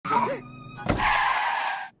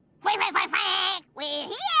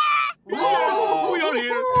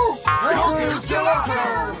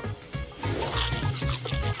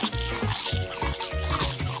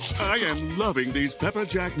I am loving these Pepper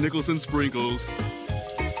Jack Nicholson sprinkles.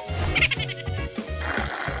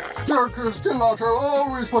 Darker's Gelato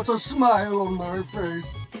always puts a smile on my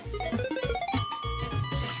face.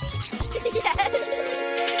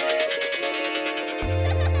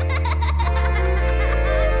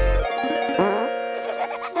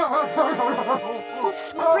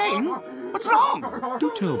 Brain? What's wrong?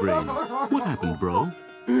 Do tell, Brain. What happened, bro?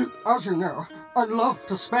 As you know, I love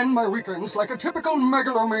to spend my weekends like a typical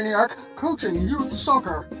megalomaniac coaching youth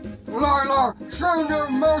soccer. Lila, show no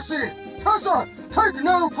mercy! Tessa, take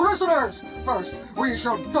no prisoners! First, we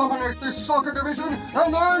shall dominate this soccer division,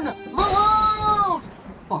 and then the world!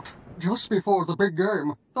 But just before the big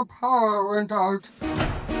game, the power went out.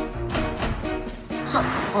 So,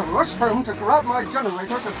 I rushed home to grab my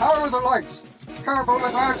generator to power the lights. Careful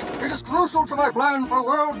with that! It is crucial to my plan for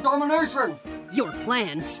world domination! Your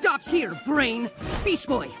plan stops here, Brain. Beast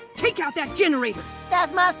Boy, take out that generator.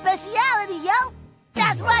 That's my speciality, yo!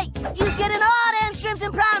 That's right! You get an all them shrimps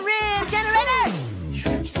and prime rib generator!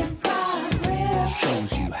 Shrimps and prime rib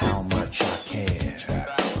shows you how much I care.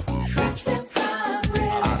 Shrimps and prime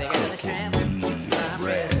rib, I cook medium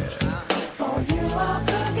rare. For you I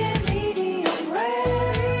cook it medium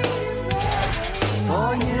rare.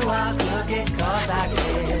 For you I cook it 'cause I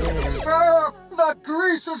care. That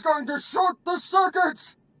grease is going to short the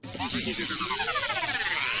circuits!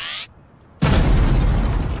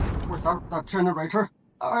 Without that generator,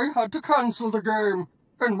 I had to cancel the game.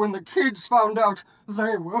 And when the kids found out,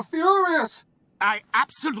 they were furious. I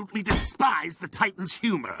absolutely despise the Titan's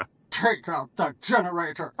humor. Take out that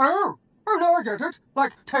generator. Oh, now I get it.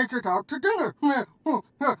 Like, take it out to dinner.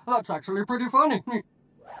 That's actually pretty funny.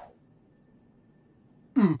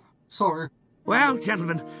 Sorry. Well,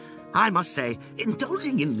 gentlemen, I must say,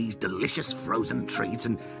 indulging in these delicious frozen treats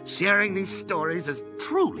and sharing these stories has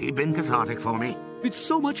truly been cathartic for me. It's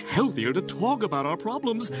so much healthier to talk about our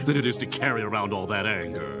problems than it is to carry around all that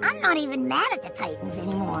anger. I'm not even mad at the Titans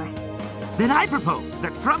anymore. Then I propose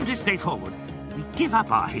that from this day forward, we give up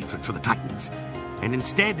our hatred for the Titans, and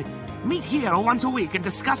instead meet here once a week and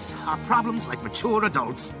discuss our problems like mature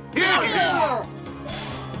adults. Yeah!